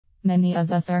Many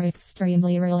of us are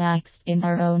extremely relaxed in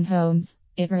our own homes.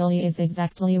 It really is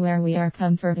exactly where we are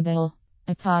comfortable.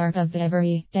 A part of the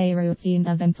everyday routine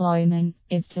of employment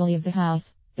is to leave the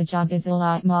house. The job is a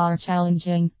lot more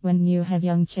challenging when you have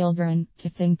young children to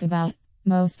think about.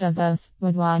 Most of us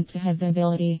would want to have the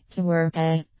ability to work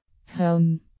at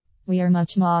home. We are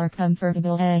much more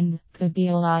comfortable and could be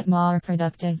a lot more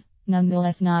productive.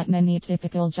 Nonetheless, not many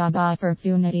typical job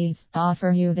opportunities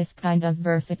offer you this kind of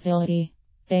versatility.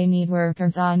 They need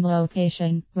workers on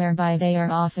location, whereby they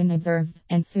are often observed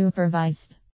and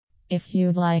supervised. If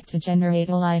you'd like to generate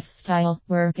a lifestyle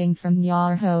working from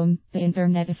your home, the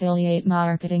internet affiliate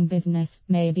marketing business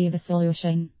may be the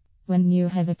solution. When you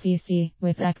have a PC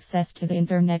with access to the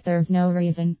internet, there's no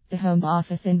reason the home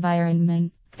office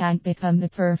environment can't become the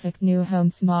perfect new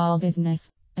home small business.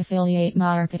 Affiliate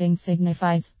marketing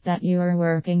signifies that you are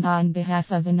working on behalf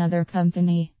of another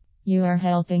company. You are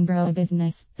helping grow a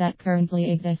business that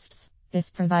currently exists. This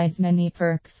provides many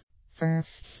perks.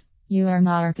 First, you are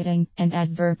marketing and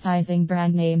advertising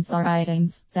brand names or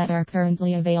items that are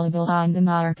currently available on the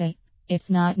market. It's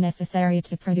not necessary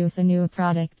to produce a new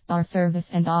product or service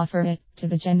and offer it to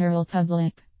the general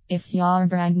public. If your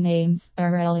brand names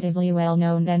are relatively well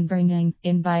known, then bringing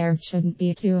in buyers shouldn't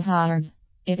be too hard.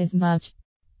 It is much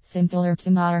simpler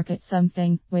to market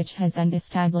something which has an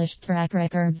established track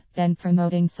record than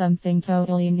promoting something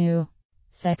totally new.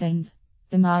 Second,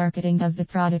 the marketing of the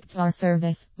product or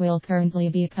service will currently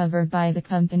be covered by the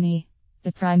company.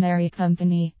 The primary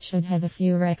company should have a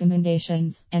few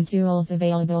recommendations and tools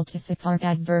available to support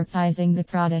advertising the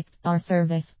product or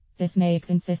service. This may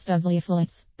consist of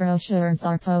leaflets, brochures,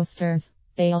 or posters.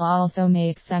 They'll also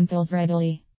make samples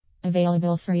readily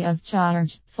available free of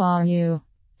charge for you.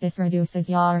 This reduces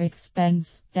your expense,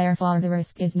 therefore the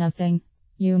risk is nothing.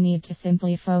 You need to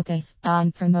simply focus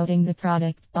on promoting the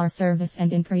product or service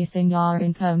and increasing your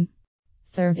income.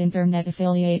 Third, internet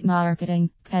affiliate marketing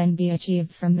can be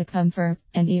achieved from the comfort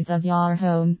and ease of your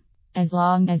home. As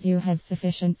long as you have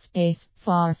sufficient space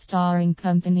for storing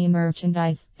company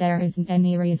merchandise, there isn't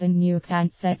any reason you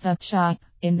can't set up shop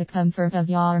in the comfort of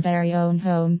your very own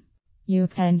home. You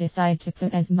can decide to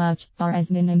put as much or as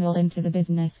minimal into the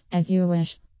business as you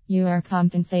wish. You are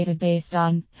compensated based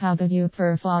on how good you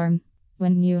perform.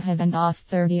 When you have an off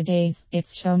 30 days,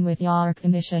 it's shown with your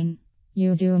commission.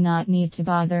 You do not need to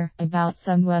bother about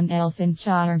someone else in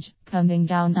charge coming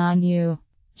down on you.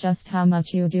 Just how much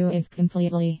you do is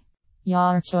completely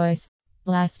your choice.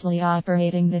 Lastly,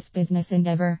 operating this business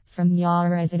endeavor from your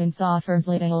residence offers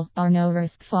little or no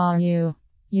risk for you.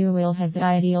 You will have the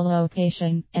ideal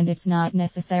location, and it's not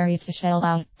necessary to shell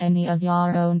out any of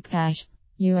your own cash.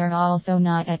 You are also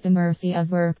not at the mercy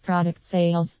of work product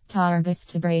sales targets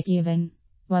to break even.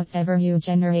 Whatever you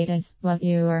generate is what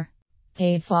you are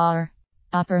paid for.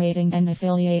 Operating an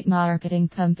affiliate marketing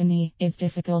company is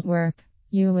difficult work.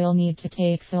 You will need to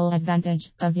take full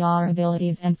advantage of your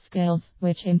abilities and skills,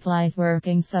 which implies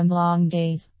working some long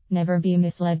days. Never be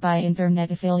misled by internet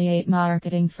affiliate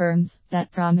marketing firms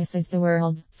that promises the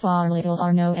world for little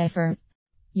or no effort.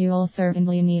 You'll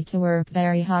certainly need to work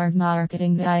very hard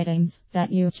marketing the items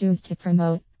that you choose to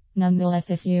promote. Nonetheless,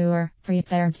 if you are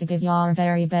prepared to give your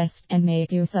very best and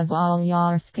make use of all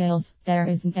your skills, there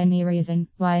isn't any reason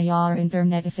why your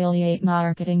internet affiliate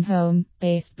marketing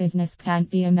home-based business can't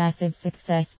be a massive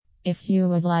success. If you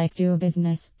would like to do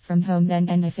business from home, then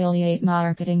an affiliate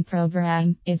marketing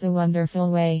program is a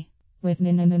wonderful way. With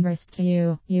minimum risk to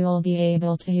you, you'll be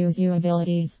able to use your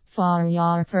abilities for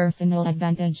your personal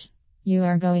advantage. You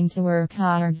are going to work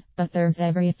hard, but there's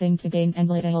everything to gain and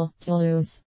little to lose.